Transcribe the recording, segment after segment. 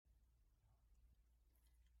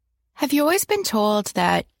Have you always been told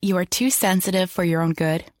that you are too sensitive for your own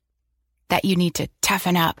good? That you need to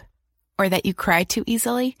toughen up? Or that you cry too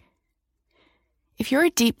easily? If you're a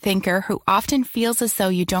deep thinker who often feels as though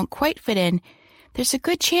you don't quite fit in, there's a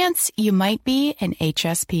good chance you might be an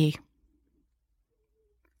HSP.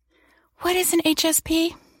 What is an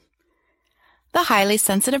HSP? The highly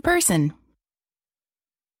sensitive person.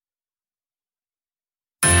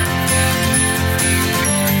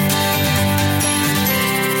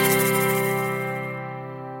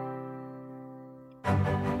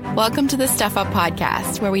 Welcome to the Stuff Up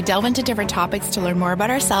Podcast, where we delve into different topics to learn more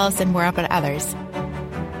about ourselves and more about others.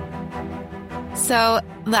 So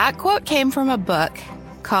that quote came from a book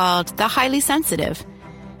called The Highly Sensitive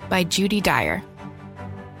by Judy Dyer.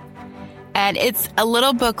 And it's a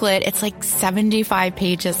little booklet. It's like 75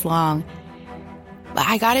 pages long. But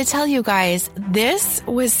I gotta tell you guys, this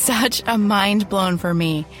was such a mind blown for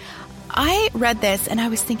me. I read this and I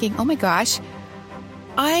was thinking, oh my gosh,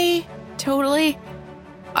 I totally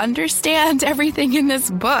understand everything in this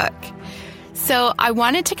book. So I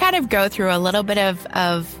wanted to kind of go through a little bit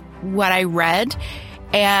of what I read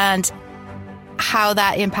and how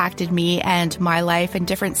that impacted me and my life in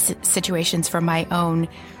different situations from my own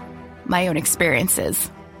experiences.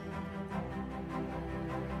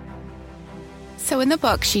 So in the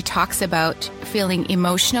book, she talks about feeling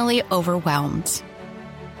emotionally overwhelmed.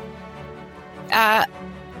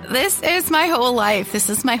 This is my whole life. This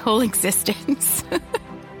is my whole existence.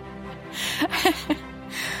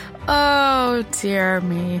 Oh, dear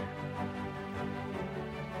me.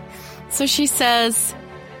 So she says,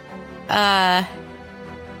 it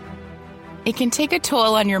can take a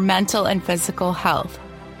toll on your mental and physical health.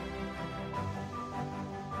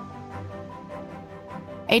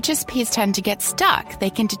 HSPs tend to get stuck. They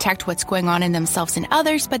can detect what's going on in themselves and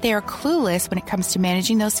others, but they are clueless when it comes to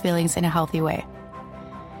managing those feelings in a healthy way.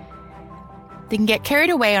 They can get carried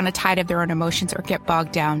away on a tide of their own emotions or get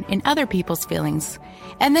bogged down in other people's feelings,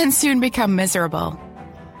 and then soon become miserable.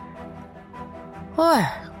 So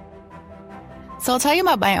I'll tell you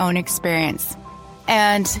about my own experience.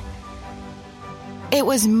 And it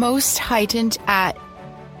was most heightened at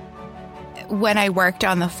when I worked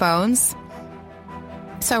on the phones.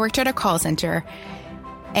 So I worked at a call center,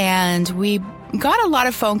 and we got a lot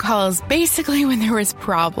of phone calls basically when there was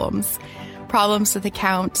problems with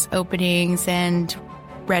account openings and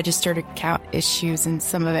registered account issues, and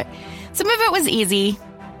some of it was easy.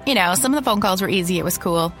 You know, some of the phone calls were easy. It was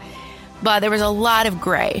cool. But there was a lot of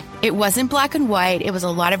gray. It wasn't black and white. It was a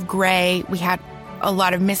lot of gray. We had a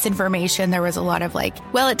lot of misinformation. There was a lot of like,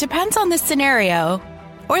 well, it depends on this scenario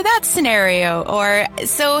or that scenario. Or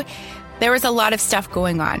so there was a lot of stuff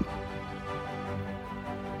going on.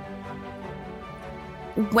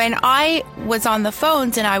 When I was on the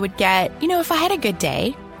phones and I would get, if I had a good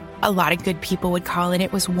day, a lot of good people would call and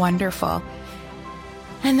it was wonderful.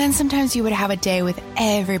 And then sometimes you would have a day with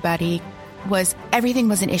everything was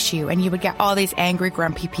an issue, and you would get all these angry,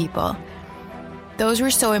 grumpy people. Those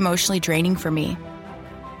were so emotionally draining for me.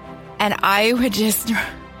 And I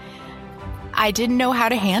didn't know how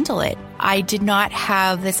to handle it. I did not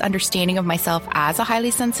have this understanding of myself as a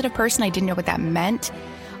highly sensitive person. I didn't know what that meant.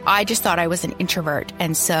 I just thought I was an introvert.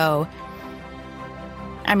 And so,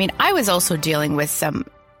 I was also dealing with some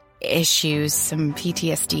issues, some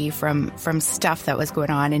PTSD from stuff that was going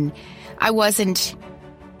on. And I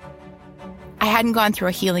hadn't gone through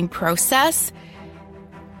a healing process,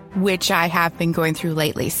 which I have been going through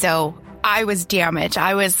lately. So I was damaged.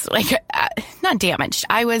 I was not damaged.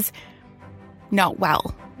 I was not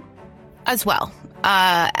well as well.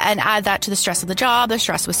 And add that to the stress of the job, the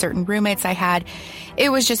stress with certain roommates I had. It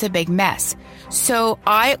was just a big mess. So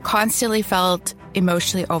I constantly felt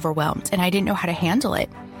emotionally overwhelmed, and I didn't know how to handle it.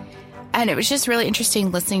 And it was just really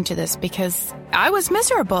interesting listening to this because I was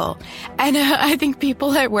miserable. And I think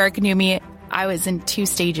people at work knew me. I was in two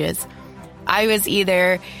stages. I was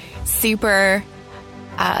either super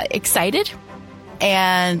excited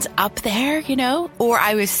and up there, or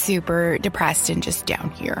I was super depressed and just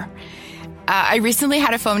down here. I recently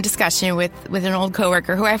had a phone discussion with an old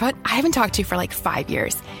coworker who I haven't talked to for like 5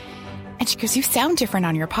 years. And she goes, "You sound different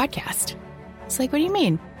on your podcast." It's like, "What do you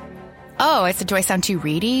mean?" "Oh," I said, "Do I sound too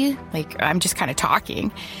reedy? Like I'm just kind of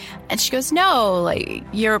talking." And she goes, "No, like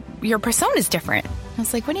your persona is different." I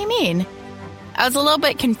was like, "What do you mean?" I was a little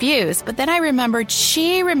bit confused, but then I remembered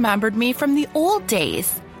she remembered me from the old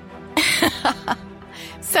days.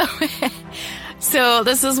 So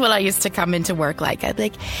this is what I used to come into work like. I'd be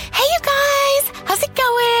like, "Hey, you guys, how's it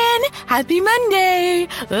going? Happy Monday."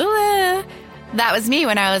 That was me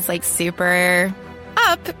when I was like super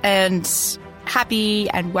up and happy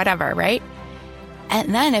and whatever, right?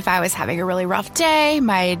 And then if I was having a really rough day,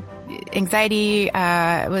 my anxiety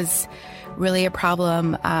was really a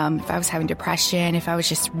problem. If I was having depression, if I was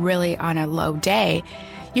just really on a low day,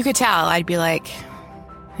 you could tell. I'd be like,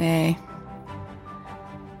 hey,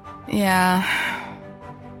 yeah,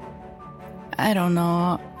 I don't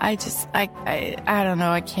know. I don't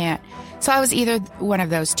know. I can't. So I was either one of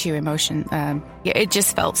those two emotions. It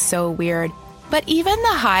just felt so weird. But even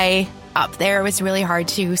the high up there was really hard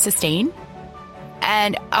to sustain.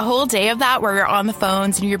 And a whole day of that where you're on the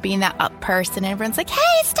phones and you're being that up person and everyone's like,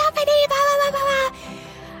 hey, Stephanie, blah, blah, blah, blah,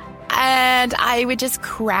 blah. And I would just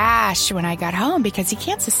crash when I got home because you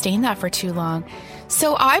can't sustain that for too long.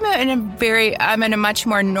 So I'm in a much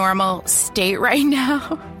more normal state right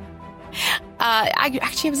now. I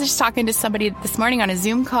was just talking to somebody this morning on a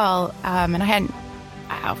Zoom call, and I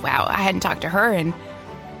hadn't talked to her in,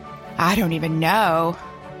 I don't even know,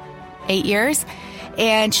 8 years.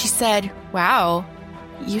 And she said, wow,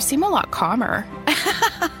 you seem a lot calmer.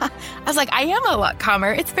 I was like, I am a lot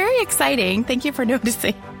calmer. It's very exciting. Thank you for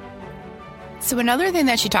noticing. So another thing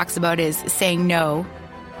that she talks about is saying no.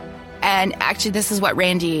 And actually, this is what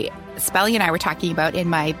Randy Spelly and I were talking about in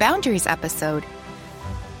my boundaries episode,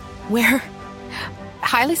 where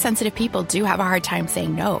highly sensitive people do have a hard time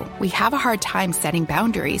saying no. We have a hard time setting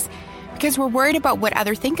boundaries because we're worried about what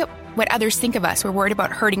others think of us. We're worried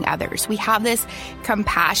about hurting others. We have this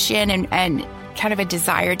compassion and kind of a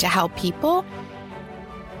desire to help people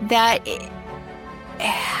that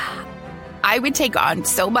I would take on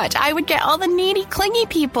so much. I would get all the needy, clingy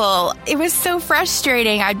people. It was so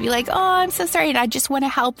frustrating. I'd be like, oh, I'm so sorry. And I just want to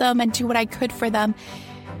help them and do what I could for them.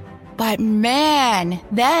 But man,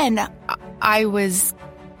 then I was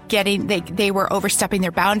they were overstepping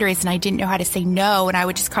their boundaries and I didn't know how to say no. And I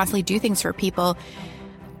would just constantly do things for people.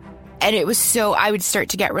 And I would start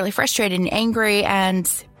to get really frustrated and angry,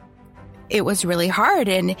 and it was really hard.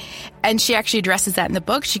 And she actually addresses that in the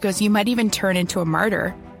book. She goes, you might even turn into a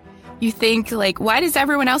martyr. You think like, why does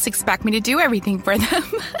everyone else expect me to do everything for them?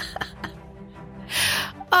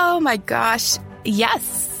 Oh my gosh.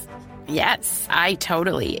 Yes, I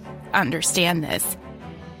totally understand this.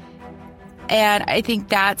 And I think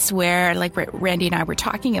that's where, like Randy and I were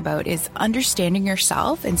talking about, is understanding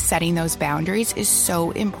yourself and setting those boundaries is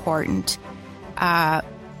so important. I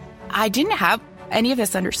didn't have any of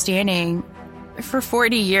this understanding for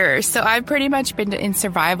 40 years. So I've pretty much been in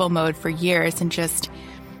survival mode for years and just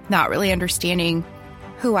not really understanding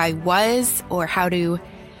who I was or how to.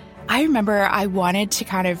 I remember I wanted to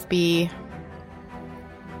kind of be,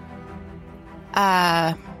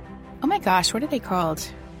 oh my gosh, what are they called?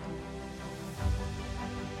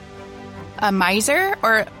 A miser,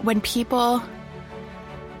 or when people,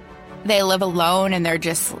 they live alone and they're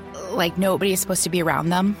just like nobody is supposed to be around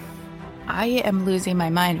them. I am losing my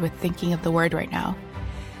mind with thinking of the word right now.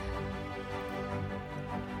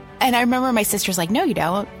 And I remember my sister's like, no, you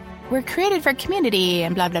don't. We're created for community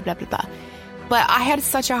and blah, blah, blah, blah, blah. But I had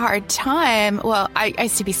such a hard time. Well, I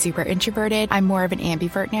used to be super introverted. I'm more of an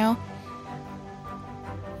ambivert now.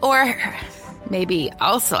 Or maybe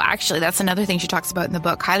also, actually, that's another thing she talks about in the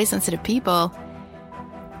book, highly sensitive people.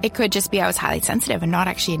 It could just be I was highly sensitive and not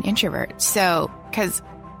actually an introvert. So, because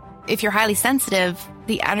if you're highly sensitive,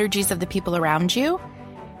 the energies of the people around you,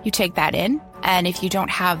 you take that in. And if you don't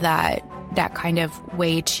have that kind of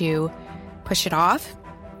way to push it off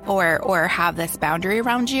or have this boundary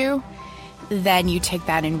around you, then you take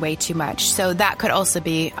that in way too much. So that could also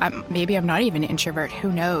be, maybe I'm not even an introvert,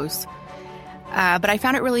 who knows? But I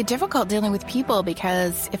found it really difficult dealing with people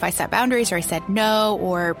because if I set boundaries or I said no,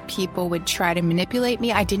 or people would try to manipulate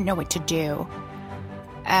me, I didn't know what to do.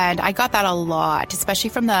 And I got that a lot, especially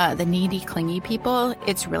from the needy, clingy people.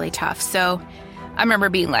 It's really tough. So I remember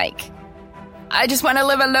being like, I just want to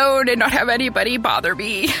live alone and not have anybody bother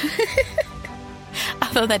me.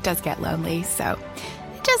 Although that does get lonely, so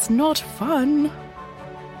it is not fun.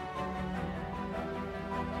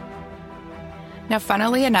 Now,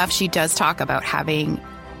 funnily enough, she does talk about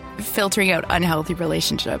filtering out unhealthy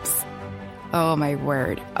relationships. Oh, my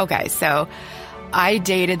word. Okay, so I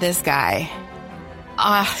dated this guy.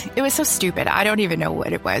 It was so stupid. I don't even know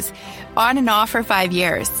what it was. On and off for 5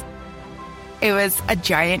 years. It was a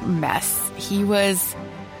giant mess. He was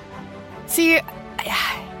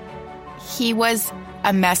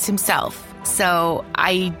a mess himself. So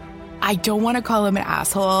I don't want to call him an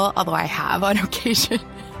asshole, although I have on occasion.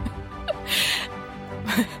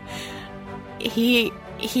 He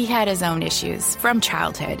had his own issues from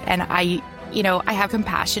childhood, and I have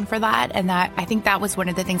compassion for that, and that I think that was one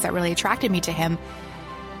of the things that really attracted me to him,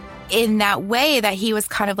 in that way that he was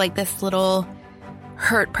kind of like this little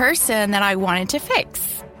hurt person that I wanted to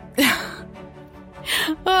fix.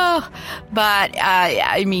 But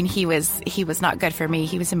I mean, he was not good for me.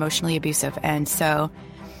 He was emotionally abusive, and so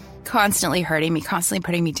constantly hurting me, constantly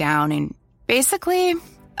putting me down, and basically,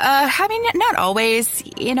 not always,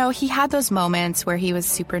 you know, he had those moments where he was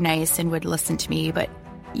super nice and would listen to me, but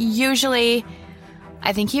usually,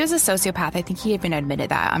 I think he was a sociopath. I think he even admitted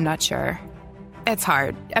that. I'm not sure. It's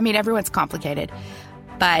hard. I mean, everyone's complicated,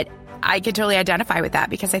 but I can totally identify with that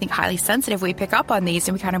because I think highly sensitive, we pick up on these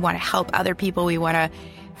and we kind of want to help other people. We want to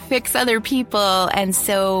fix other people. And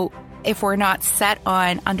so if we're not set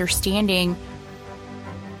on understanding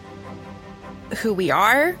who we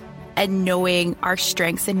are and knowing our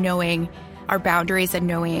strengths and knowing our boundaries and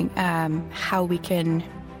knowing how we can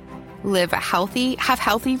have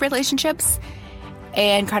healthy relationships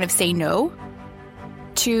and kind of say no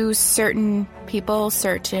to certain people,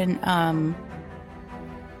 certain,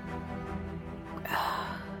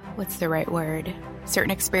 what's the right word?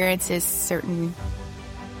 Certain experiences, certain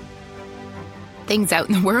things out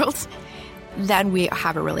in the world, then we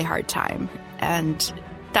have a really hard time. And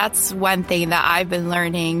that's one thing that I've been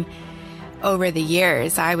learning over the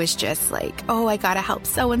years. I was just like, oh, I got to help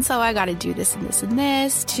so-and-so. I got to do this and this and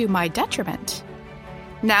this to my detriment.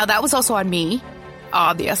 Now, that was also on me,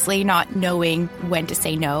 obviously, not knowing when to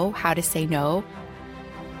say no, how to say no.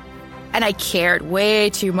 And I cared way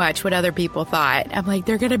too much what other people thought. I'm like,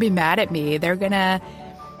 they're going to be mad at me. They're going to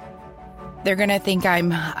think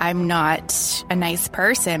I'm not a nice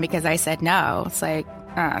person because I said no. It's like,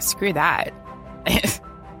 screw that.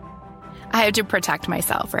 I have to protect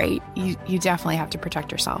myself, right? You definitely have to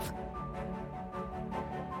protect yourself.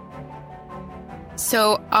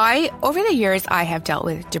 So over the years, I have dealt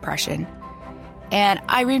with depression. And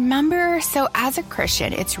I remember, so as a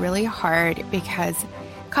Christian, it's really hard because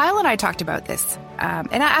Kyle and I talked about this.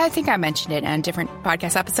 And I think I mentioned it in different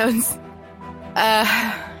podcast episodes.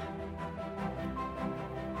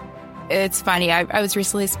 It's funny. I was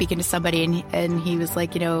recently speaking to somebody and he was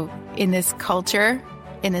like, you know, in this culture,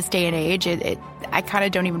 in this day and age, I kind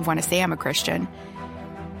of don't even want to say I'm a Christian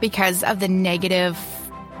because of the negative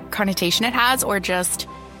connotation it has, or just,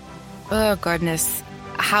 oh goodness,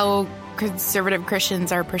 how conservative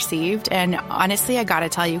Christians are perceived. And honestly, I got to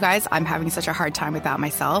tell you guys, I'm having such a hard time with that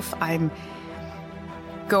myself. I'm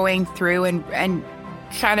going through and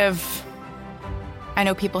kind of, I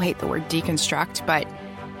know people hate the word deconstruct, but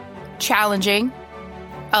challenging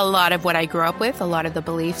a lot of what I grew up with, a lot of the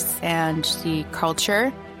beliefs and the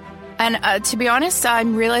culture. And to be honest,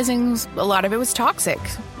 I'm realizing a lot of it was toxic.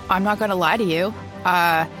 I'm not going to lie to you.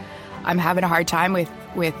 I'm having a hard time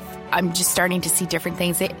with I'm just starting to see different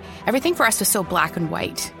things. Everything for us was so black and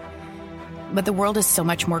white, but the world is so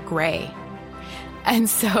much more gray. And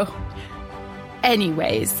so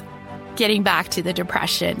anyways, getting back to the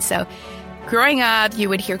depression. So growing up, you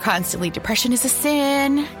would hear constantly, depression is a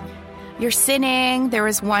sin. You're sinning. There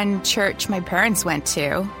was one church my parents went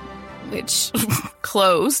to, which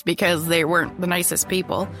closed because they weren't the nicest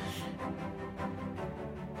people.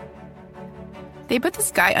 They put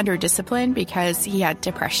this guy under discipline because he had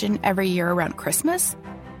depression every year around Christmas,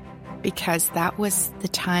 because that was the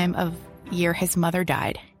time of year his mother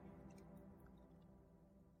died.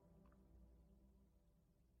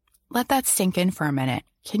 Let that sink in for a minute.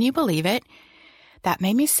 Can you believe it? That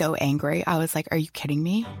made me so angry. I was like, are you kidding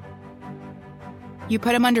me? You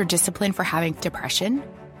put him under discipline for having depression?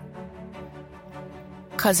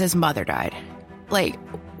 Because his mother died. Like,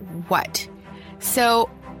 what? So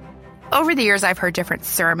over the years, I've heard different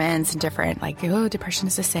sermons and different, like, oh, depression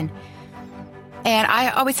is a sin. And I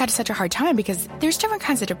always had such a hard time because there's different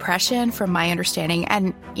kinds of depression from my understanding.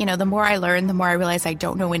 And, you know, the more I learn, the more I realize I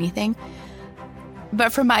don't know anything.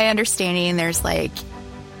 But from my understanding, there's like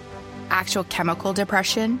actual chemical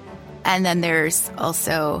depression. And then there's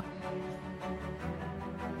also,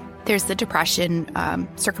 there's the depression,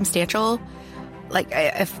 circumstantial. Like,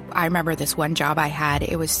 if I remember this one job I had,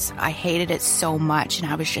 I hated it so much,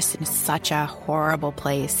 and I was just in such a horrible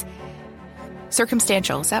place.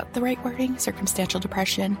 Circumstantial, is that the right wording? Circumstantial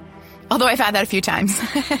depression? Although I've had that a few times.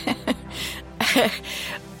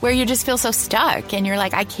 Where you just feel so stuck, and you're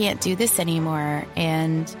like, I can't do this anymore.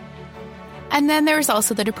 And then there's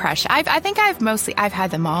also the depression. I think I've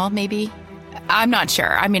had them all, maybe. I'm not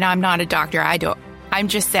sure. I mean, I'm not a doctor. I'm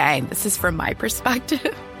just saying, this is from my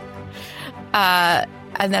perspective.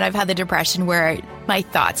 And then I've had the depression where my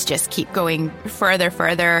thoughts just keep going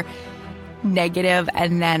further negative.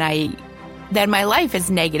 And then my life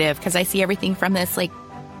is negative because I see everything from this like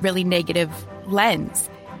really negative lens.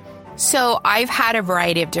 So I've had a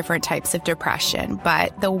variety of different types of depression,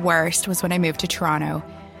 but the worst was when I moved to Toronto.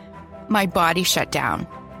 My body shut down.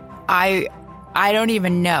 I I don't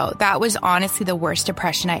even know. That was honestly the worst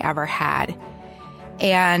depression I ever had.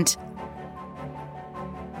 And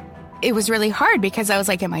it was really hard because I was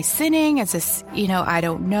like, am I sinning? Is this, I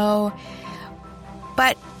don't know.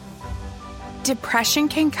 But depression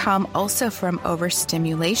can come also from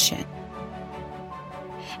overstimulation.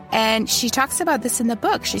 And she talks about this in the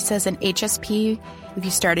book. She says in HSP, if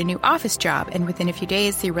you start a new office job and within a few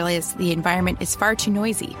days you realize the environment is far too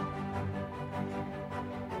noisy,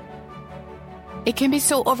 it can be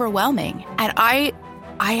so overwhelming. And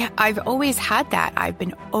I've always had that. I've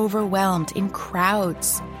been overwhelmed in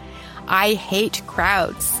crowds. I hate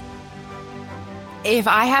crowds. If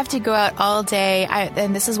I have to go out all day,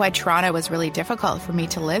 and this is why Toronto was really difficult for me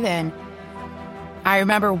to live in. I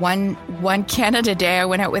remember one Canada Day, I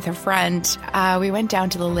went out with a friend. We went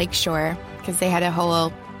down to the lakeshore because they had a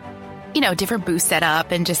whole, different booth set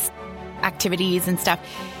up and just activities and stuff.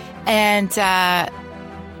 And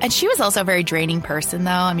she was also a very draining person,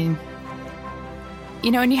 though. I mean,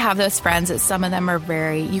 when you have those friends that some of them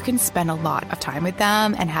are you can spend a lot of time with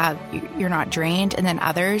them and you're not drained. And then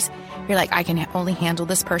others, you're like, I can only handle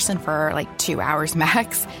this person for like 2 hours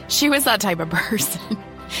max. She was that type of person.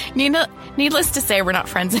 Needless to say, we're not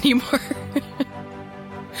friends anymore.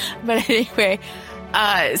 But anyway,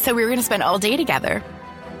 so we were going to spend all day together.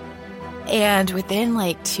 And within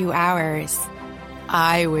like 2 hours,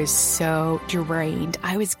 I was so drained.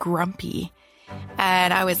 I was grumpy.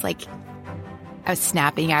 And I was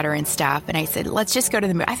snapping at her and stuff. And I said, let's just go to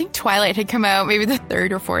the movie. I think Twilight had come out, maybe the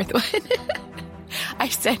third or fourth one. I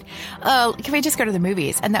said, can we just go to the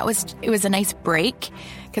movies? And it was a nice break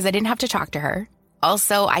because I didn't have to talk to her.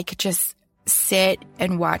 Also, I could just sit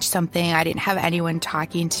and watch something. I didn't have anyone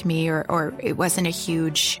talking to me or it wasn't a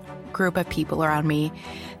huge group of people around me,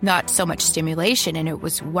 not so much stimulation. And it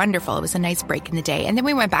was wonderful. It was a nice break in the day. And then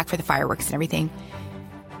we went back for the fireworks and everything.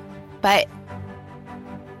 But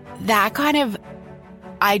that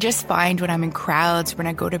I just find when I'm in crowds, when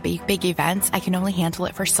I go to big events, I can only handle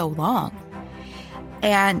it for so long.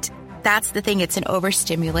 And that's the thing. It's an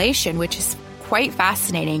overstimulation, which is quite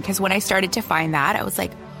fascinating because when I started to find that, I was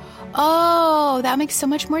like, oh, that makes so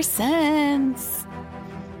much more sense.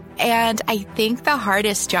 And I think the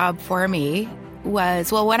hardest job for me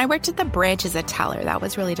was, when I worked at the branch as a teller, that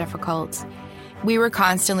was really difficult. We were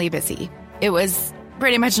constantly busy. It was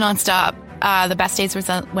pretty much nonstop. The best days was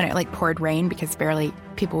when it poured rain because barely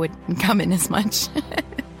people would come in as much.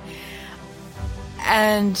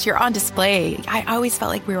 And you're on display. I always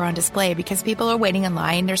felt like we were on display because people are waiting in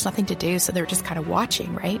line. There's nothing to do, so they're just kind of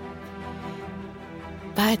watching, right?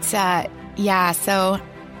 But so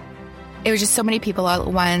it was just so many people all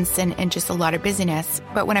at once and just a lot of busyness.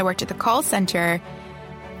 But when I worked at the call center,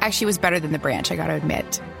 actually was better than the branch, I got to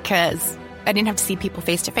admit, because I didn't have to see people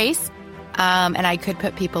face to face. And I could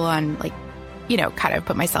put people on kind of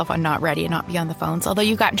put myself on not ready and not be on the phones, although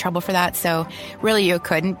you got in trouble for that. So really you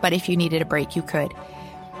couldn't, but if you needed a break, you could.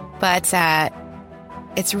 But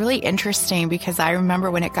it's really interesting because I remember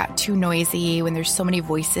when it got too noisy, when there's so many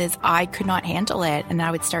voices, I could not handle it. And I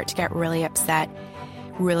would start to get really upset,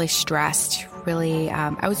 really stressed,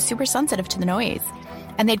 I was super sensitive to the noise.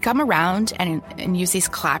 And they'd come around and use these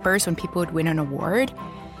clappers when people would win an award.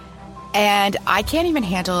 And I can't even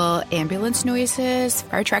handle ambulance noises,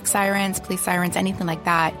 fire truck sirens, police sirens, anything like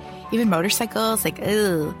that. Even motorcycles,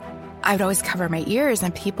 ugh. I would always cover my ears,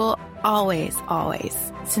 and people always,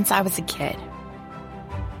 since I was a kid,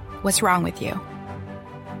 what's wrong with you?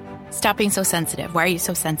 Stop being so sensitive. Why are you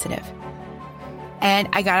so sensitive? And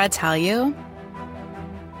I gotta tell you,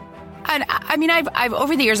 and I mean, I've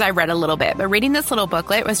over the years, I've read a little bit, but reading this little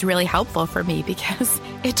booklet was really helpful for me because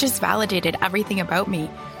it just validated everything about me.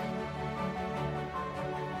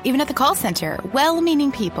 Even at the call center,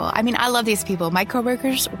 well-meaning people. I mean, I love these people. My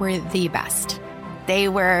coworkers were the best. They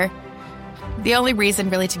were the only reason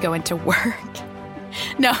really to go into work.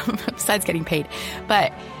 No, besides getting paid.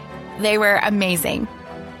 But they were amazing.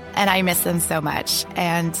 And I miss them so much.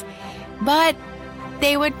 But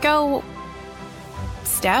they would go,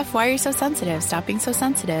 Steph, why are you so sensitive? Stop being so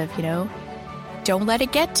sensitive, Don't let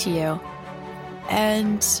it get to you.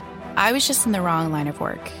 And I was just in the wrong line of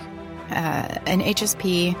work. An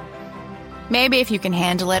HSP, maybe if you can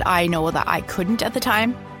handle it. I know that I couldn't at the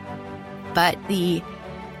time, but the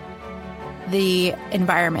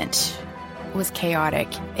environment was chaotic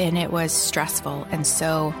and it was stressful. And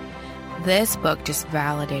so this book just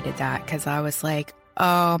validated that because I was like,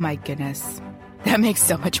 oh my goodness, that makes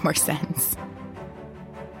so much more sense.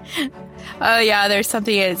 Oh yeah, there's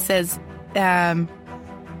something that says,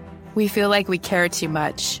 we feel like we care too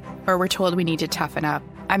much or we're told we need to toughen up.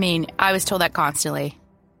 I mean, I was told that constantly.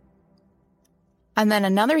 And then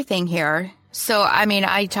another thing here, So, I mean,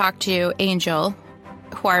 I talked to Angel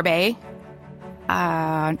Huarbe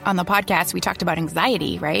on the podcast. We talked about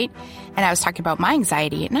anxiety, right? And I was talking about my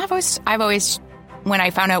anxiety. And I've always, when I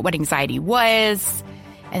found out what anxiety was,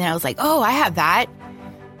 and then I was like, oh, I have that.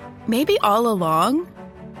 Maybe all along,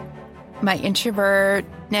 my introversion,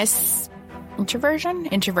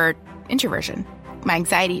 my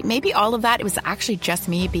anxiety, maybe all of that, it was actually just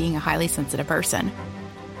me being a highly sensitive person.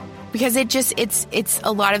 Because it's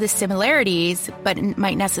a lot of the similarities, but it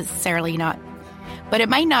might not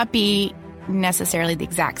be necessarily the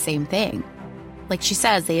exact same thing. Like she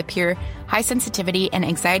says, high sensitivity and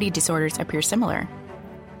anxiety disorders appear similar.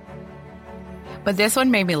 But this one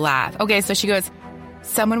made me laugh. Okay, so she goes,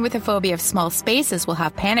 someone with a phobia of small spaces will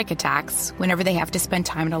have panic attacks whenever they have to spend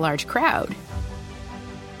time in a large crowd.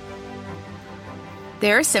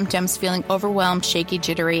 Their symptoms, feeling overwhelmed, shaky,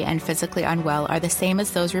 jittery, and physically unwell, are the same as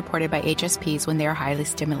those reported by HSPs when they are highly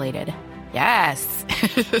stimulated. Yes.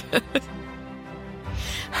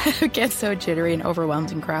 I get so jittery and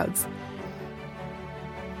overwhelmed in crowds.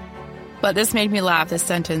 But this made me laugh, this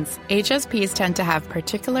sentence. HSPs tend to have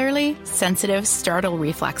particularly sensitive startle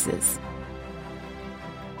reflexes.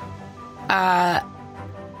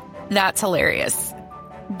 That's hilarious.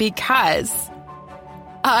 Because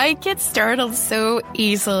I get startled so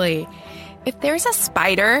easily. If there's a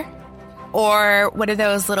spider or one of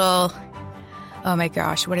those little, oh my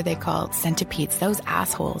gosh, what are they called? Centipedes, those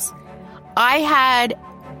assholes. I had,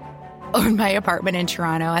 in my apartment in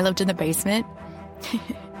Toronto, I lived in the basement.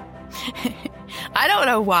 I don't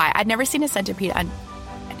know why. I'd never seen a centipede. I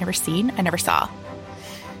never saw.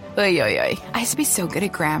 Oy, oy, oy. I used to be so good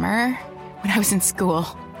at grammar when I was in school.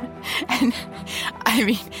 And I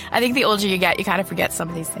mean, I think the older you get, you kind of forget some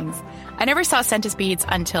of these things. I never saw centipedes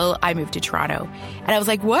until I moved to Toronto. And I was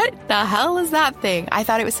like, what the hell is that thing? I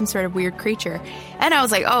thought it was some sort of weird creature. And I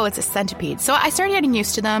was like, oh, it's a centipede. So I started getting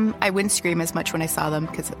used to them. I wouldn't scream as much when I saw them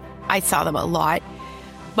because I saw them a lot.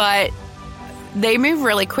 But they move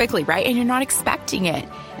really quickly, right? And you're not expecting it.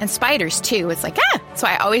 And spiders too. It's like, ah! So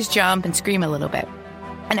I always jump and scream a little bit.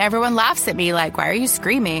 And everyone laughs at me like, why are you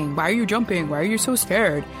screaming? Why are you jumping? Why are you so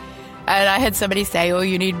scared? And I had somebody say, oh,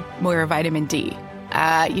 you need more vitamin D.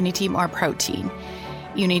 You need to eat more protein.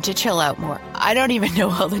 You need to chill out more. I don't even know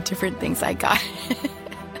all the different things I got.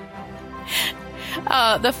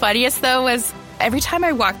 The funniest, though, was every time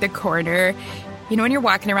I walk the corner, you know, when you're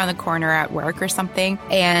walking around the corner at work or something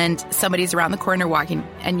and somebody's around the corner walking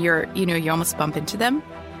and you almost bump into them,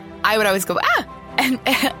 I would always go, ah! And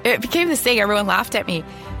it became this thing. Everyone laughed at me.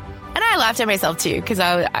 And I laughed at myself, too, because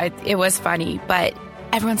it was funny. But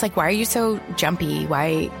everyone's like, why are you so jumpy?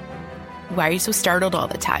 Why are you so startled all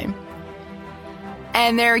the time?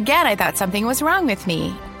 And there again, I thought something was wrong with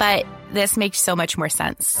me. But this makes so much more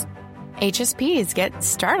sense. HSPs get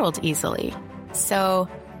startled easily. So,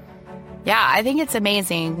 yeah, I think it's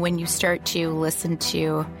amazing when you start to listen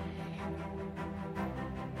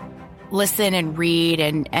and read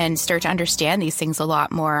and start to understand these things a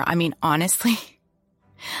lot more. I mean, honestly,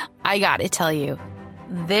 I got to tell you,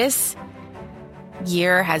 this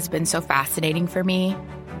year has been so fascinating for me.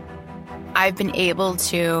 I've been able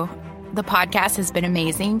to, the podcast has been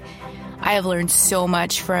amazing. I have learned so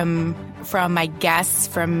much from my guests,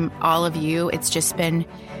 from all of you. It's just been,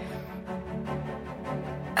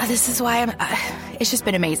 it's just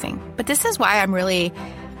been amazing. But this is why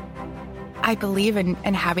I believe in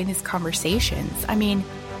having these conversations. I mean,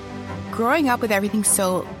 growing up with everything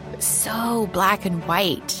so black and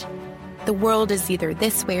white, the world is either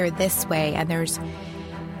this way or this way,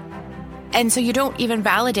 and so you don't even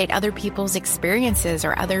validate other people's experiences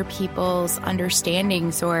or other people's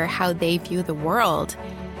understandings or how they view the world.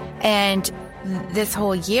 And this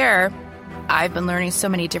whole year, I've been learning so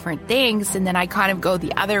many different things, and then I kind of go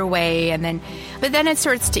the other way, but then it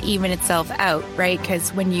starts to even itself out, right?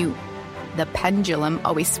 Because the pendulum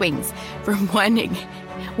always swings from one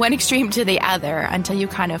extreme to the other until you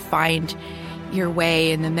kind of find your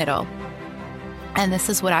way in the middle. And this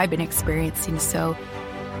is what I've been experiencing.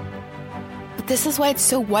 But this is why it's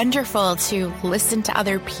so wonderful to listen to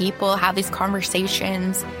other people, have these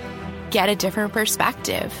conversations, get a different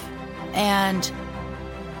perspective. And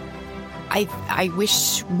I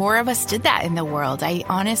wish more of us did that in the world.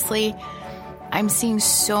 I'm seeing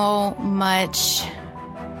so much.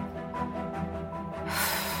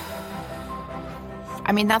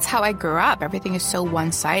 I mean, that's how I grew up. Everything is so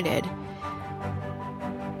one-sided.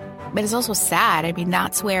 But it's also sad. I mean,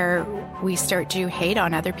 that's where we start to hate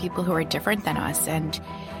on other people who are different than us and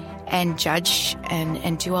judge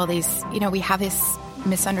and do all these, we have this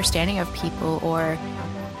misunderstanding of people, or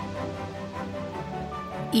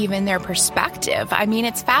even their perspective. I mean,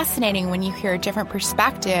 it's fascinating when you hear a different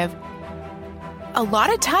perspective. A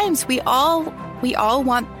lot of times we all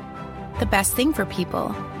want the best thing for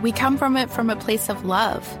people. We come from it from a place of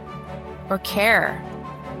love or care.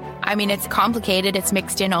 I mean, it's complicated. It's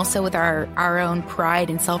mixed in also with our own pride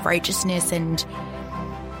and self-righteousness and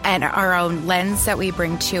our own lens that we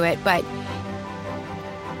bring to it. But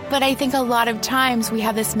I think a lot of times we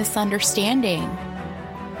have this misunderstanding.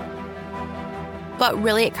 But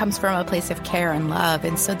really it comes from a place of care and love.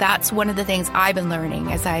 And so that's one of the things I've been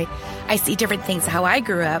learning as I see different things, how I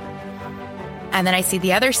grew up. And then I see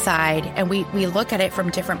the other side, and we look at it from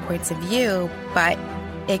different points of view, but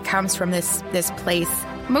it comes from this place.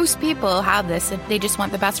 Most people have this, and they just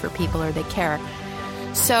want the best for people, or they care.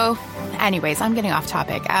 So anyways, I'm getting off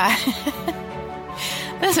topic.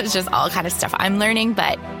 This is just all kind of stuff I'm learning,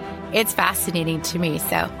 but it's fascinating to me.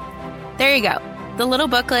 So there you go. The little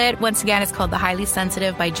booklet, once again, is called The Highly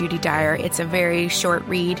Sensitive by Judy Dyer. It's a very short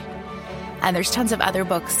read. And there's tons of other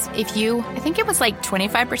books. I think it was like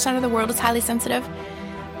 25% of the world is highly sensitive.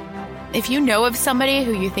 If you know of somebody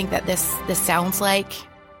who you think that this sounds like,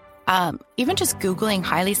 even just Googling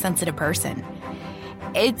highly sensitive person,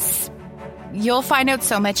 you'll find out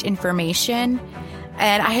so much information.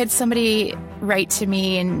 And I had somebody write to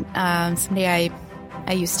me, and somebody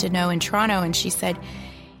I used to know in Toronto, and she said,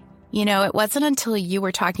 it wasn't until you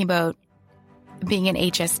were talking about being an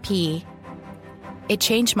HSP, it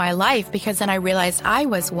changed my life, because then I realized I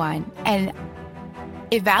was one, and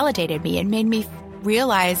it validated me. It made me feel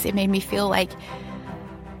like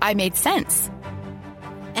I made sense.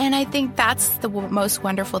 And I think that's the most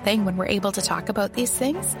wonderful thing, when we're able to talk about these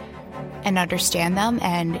things and understand them.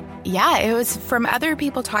 And yeah, it was from other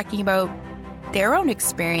people talking about their own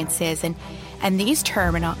experiences and these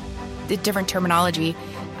the different terminology,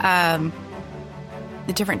 the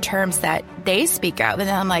different terms that they speak of. And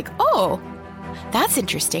then I'm like, oh, that's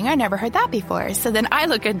interesting. I never heard that before. So then I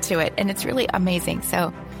look into it, and it's really amazing.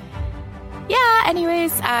 So yeah,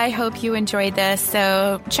 anyways, I hope you enjoyed this.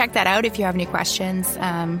 So check that out if you have any questions.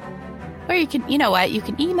 Or you can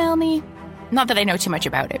email me. Not that I know too much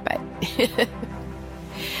about it, but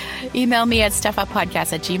email me at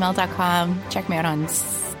stuffuppodcast@gmail.com. Check me out on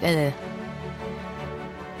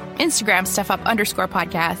Instagram,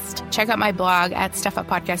 stuffup_podcast. Check out my blog at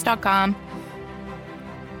stuffuppodcast.com.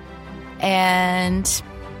 And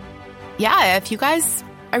yeah,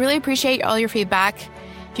 I really appreciate all your feedback.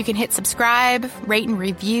 If you can hit subscribe, rate and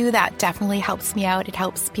review, that definitely helps me out. It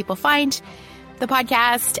helps people find the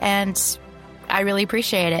podcast, and I really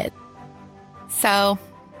appreciate it. So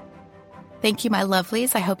thank you, my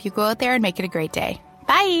lovelies. I hope you go out there and make it a great day.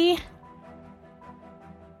 Bye.